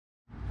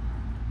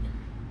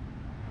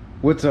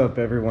What's up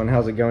everyone,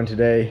 how's it going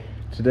today?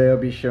 Today I'll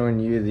be showing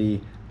you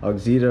the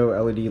Auxito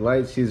LED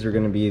lights. These are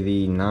going to be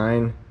the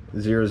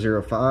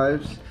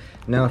 9005s.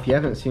 Now if you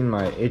haven't seen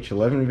my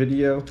H11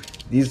 video,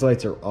 these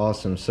lights are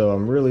awesome, so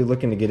I'm really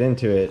looking to get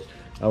into it.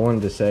 I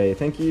wanted to say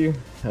thank you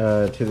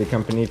to the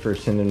company for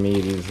sending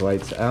me these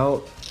lights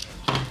out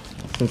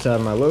since I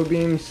have my low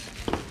beams,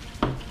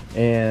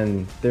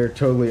 and they're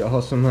totally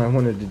awesome. I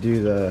wanted to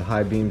do the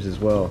high beams as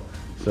well.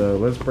 So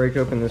let's break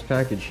open this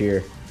package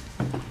here.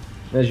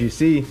 As you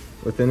see,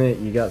 within it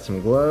you got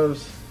some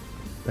gloves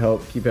to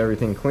help keep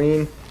everything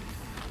clean.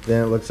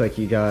 Then it looks like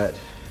you got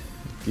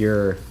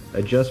your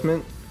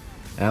adjustment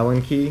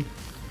Allen key,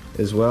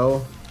 as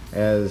well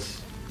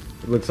as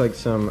it looks like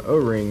some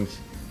O-rings.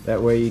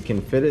 That way you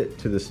can fit it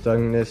to the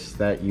stungness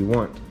that you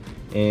want,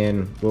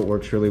 and what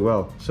works really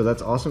well. So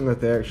that's awesome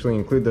that they actually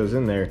include those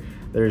in there.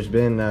 There's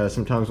been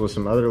sometimes with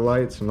some other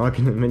lights, I'm not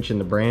going to mention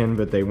the brand,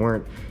 but they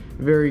weren't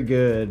very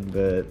good,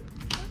 but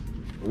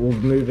we'll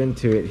move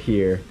into it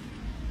here.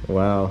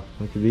 Wow,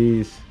 look at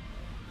these.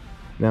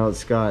 Now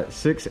it's got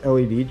 6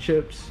 LED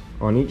chips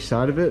on each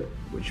side of it,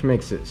 which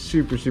makes it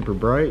super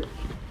bright.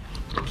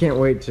 Can't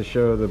wait to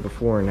show the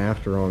before and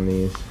after on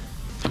these.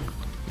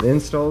 The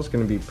install is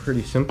going to be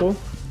pretty simple,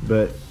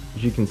 but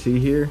as you can see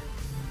here,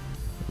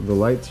 the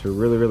lights are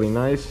really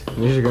nice.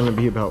 These are going to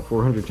be about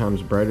 400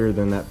 times brighter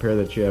than that pair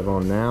that you have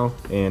on now.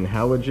 And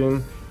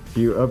halogen, if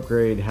you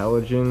upgrade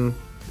halogen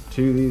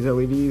to these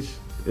LEDs,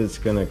 it's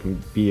going to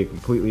be a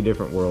completely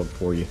different world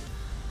for you.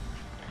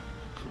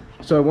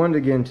 So I wanted to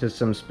get into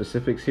some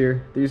specifics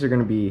here. These are going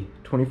to be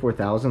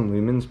 24,000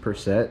 lumens per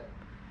set.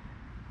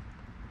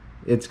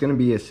 It's going to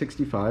be a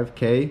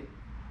 65K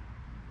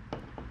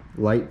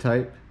light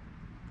type,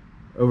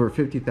 over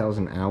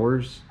 50,000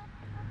 hours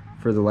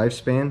for the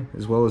lifespan,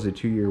 as well as a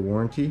 2-year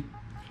warranty.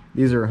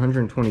 These are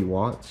 120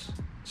 watts,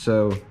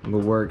 so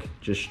will work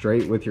just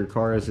straight with your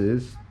car as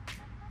is,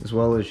 as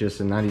well as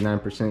just a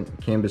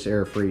 99% canvas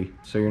air free.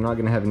 So you're not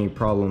going to have any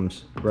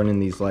problems running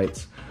these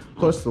lights.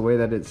 Plus the way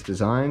that it's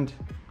designed,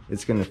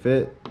 it's going to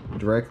fit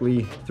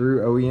directly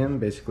through OEM,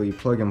 basically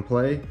plug and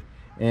play.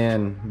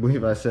 And I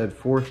believe I said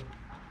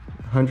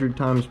 400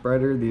 times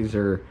brighter. These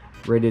are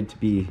rated to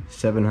be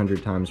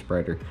 700 times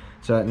brighter.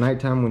 So at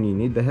nighttime when you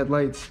need the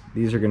headlights,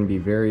 these are going to be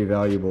very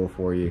valuable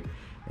for you.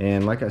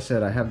 And like I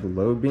said, I have the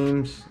low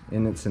beams,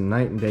 and it's a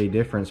night and day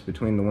difference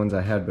between the ones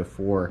I had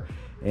before.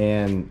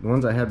 And the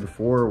ones I had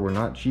before were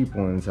not cheap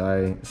ones.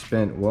 I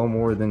spent well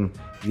more than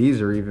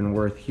these are even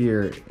worth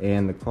here,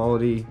 and the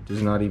quality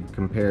does not even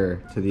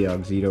compare to the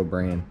Auxito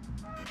brand.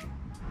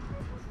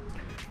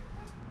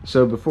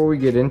 So before we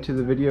get into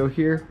the video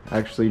here, I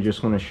actually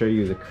just want to show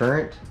you the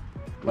current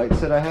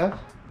lights that I have.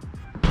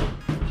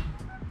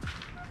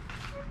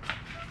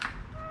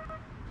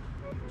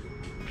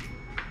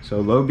 So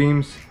low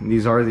beams,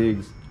 these are the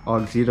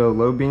Auxito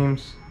low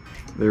beams.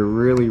 They're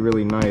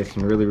really nice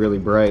and really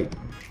bright.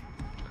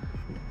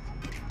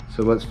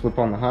 So let's flip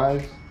on the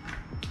highs.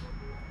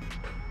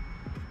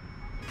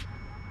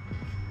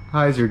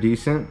 Highs are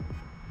decent,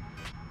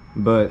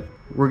 but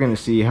we're going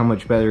to see how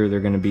much better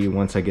they're going to be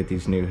once I get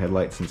these new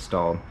headlights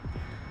installed.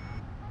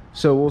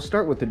 So we'll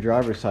start with the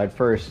driver's side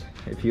first.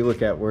 If you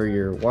look at where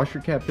your washer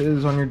cap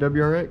is on your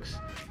WRX,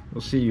 you'll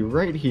see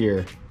right here,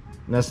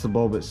 and that's the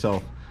bulb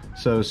itself.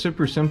 So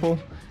super simple,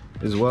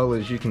 as well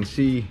as you can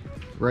see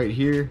right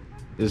here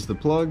is the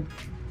plug.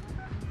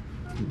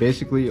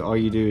 Basically all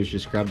you do is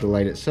just grab the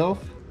light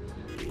itself,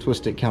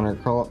 twist it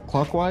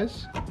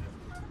counterclockwise,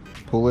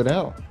 pull it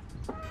out.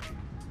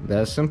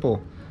 That's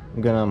simple.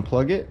 I'm gonna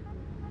unplug it,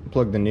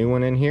 plug the new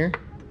one in here,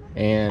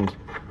 and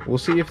we'll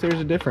see if there's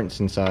a difference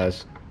in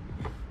size.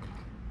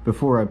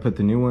 Before I put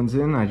the new ones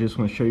in, I just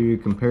want to show you a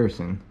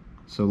comparison.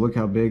 So look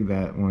how big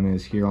that one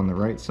is here on the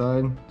right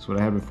side. That's what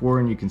I had before,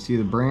 and you can see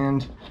the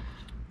brand.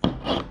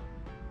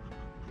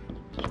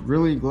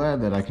 Really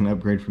glad that I can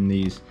upgrade from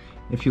these.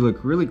 If you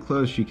look really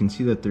close, you can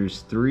see that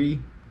there's 3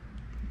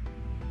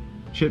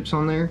 chips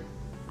on there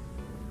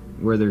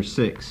where there's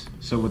 6.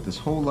 So what this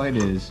whole light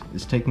is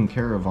taken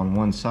care of on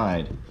one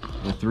side.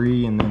 The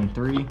 3 and then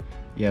 3,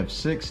 you have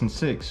 6 and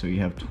 6, so you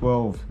have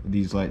 12 of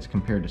these lights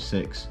compared to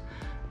 6.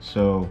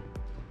 So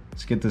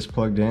let's get this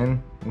plugged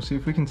in. We'll see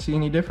if we can see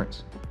any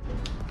difference.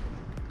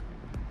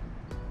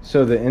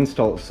 So the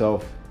install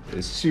itself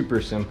is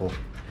super simple.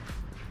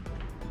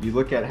 You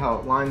look at how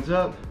it lines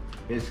up,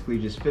 basically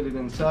just fit it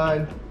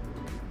inside,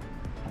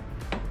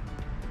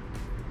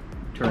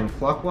 turn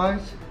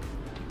clockwise,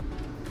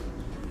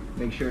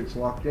 make sure it's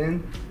locked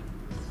in,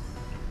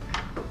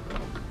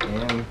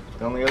 and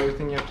the only other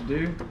thing you have to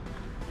do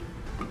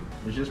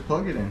is just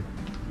plug it in.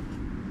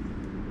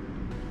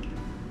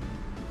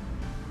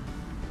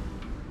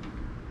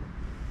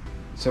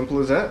 Simple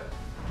as that.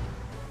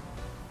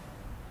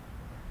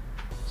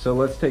 So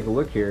let's take a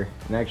look here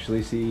and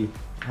actually see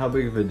how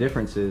big of a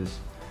difference is.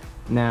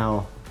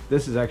 Now,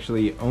 this is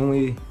actually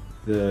only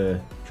the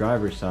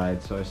driver's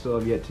side, so I still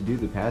have yet to do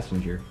the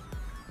passenger.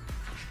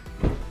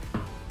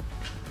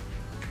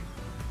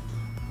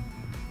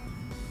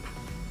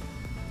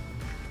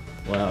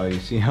 Wow, you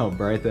see how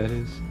bright that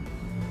is?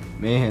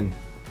 Man,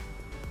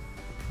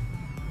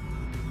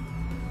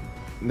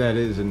 That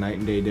is a night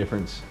and day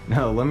difference.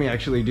 Now let me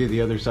actually do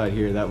the other side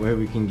here, that way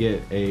we can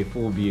get a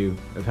full view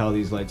of how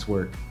these lights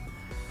work.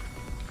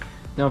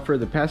 Now for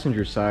the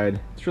passenger side,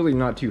 it's really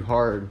not too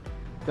hard.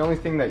 The only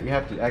thing that you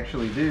have to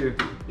actually do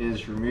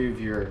is remove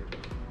your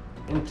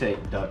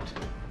intake duct.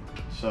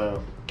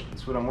 So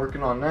that's what I'm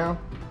working on now.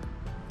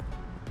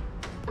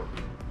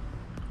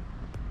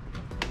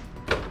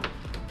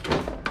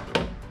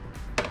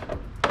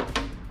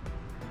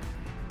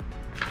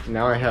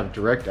 Now I have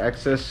direct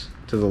access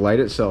to the light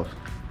itself.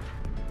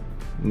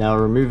 Now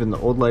removing the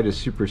old light is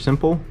super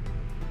simple.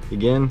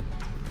 Again,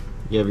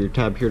 you have your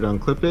tab here to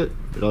unclip it,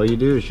 but all you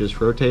do is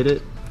just rotate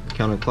it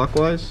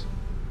counterclockwise.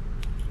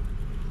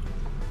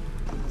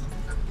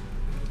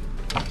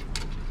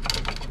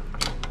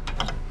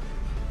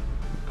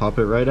 Pop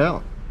it right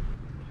out.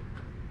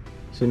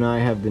 So now I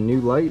have the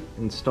new light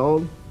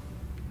installed.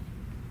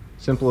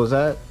 Simple as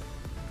that.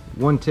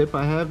 One tip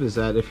I have is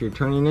that if you're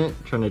trying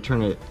to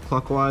turn it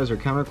clockwise or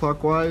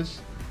counterclockwise,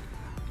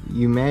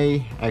 you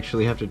may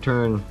actually have to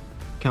turn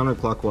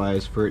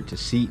counterclockwise for it to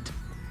seat.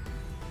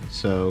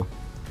 So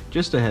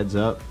just a heads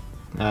up.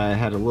 I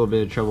had a little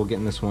bit of trouble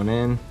getting this one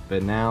in,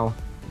 but now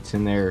it's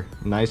in there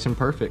nice and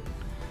perfect.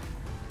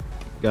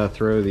 Gotta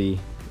throw the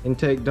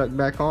intake duct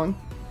back on,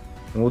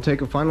 and we'll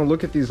take a final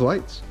look at these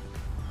lights.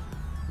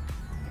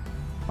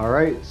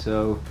 Alright,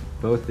 so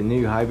both the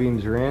new high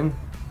beams are in.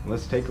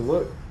 Let's take a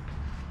look.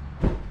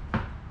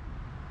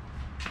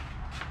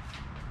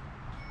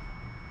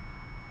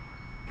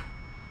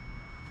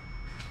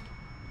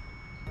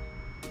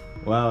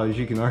 Wow, as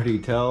you can already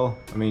tell,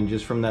 I mean,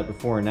 just from that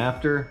before and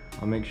after,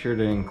 I'll make sure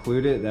to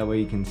include it. That way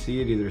you can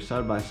see it either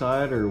side by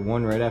side or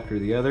one right after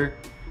the other.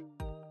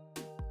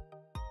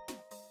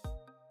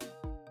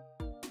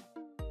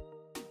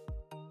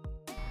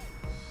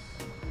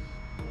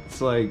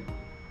 It's like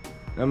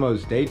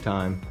almost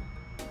daytime.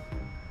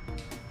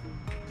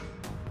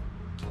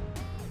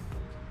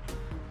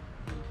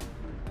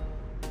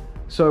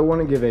 So I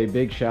want to give a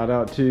big shout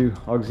out to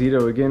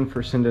Auxito again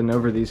for sending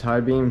over these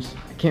high beams.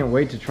 I can't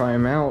wait to try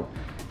them out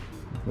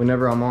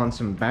whenever I'm on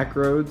some back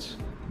roads,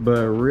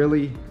 but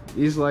really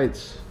these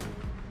lights,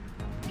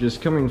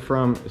 just coming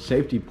from a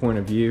safety point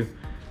of view,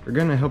 are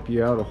going to help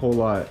you out a whole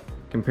lot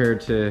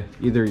compared to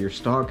either your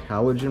stock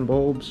halogen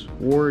bulbs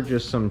or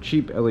just some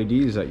cheap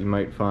LEDs that you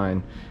might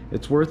find.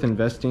 It's worth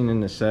investing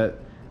in a set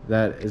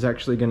that is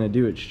actually going to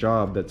do its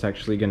job, that's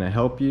actually going to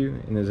help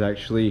you and is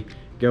actually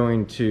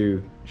going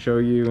to show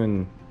you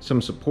and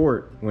some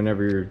support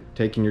whenever you're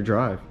taking your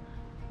drive.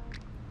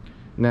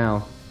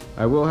 Now,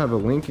 I will have a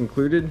link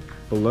included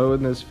below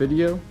in this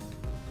video.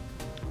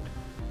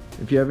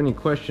 If you have any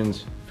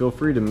questions, feel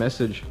free to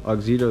message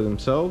Auxito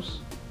themselves,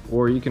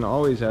 or you can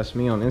always ask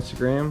me on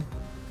Instagram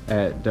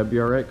at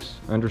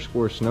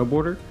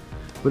WRX_snowboarder.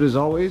 But as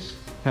always,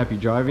 happy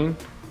driving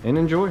and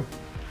enjoy.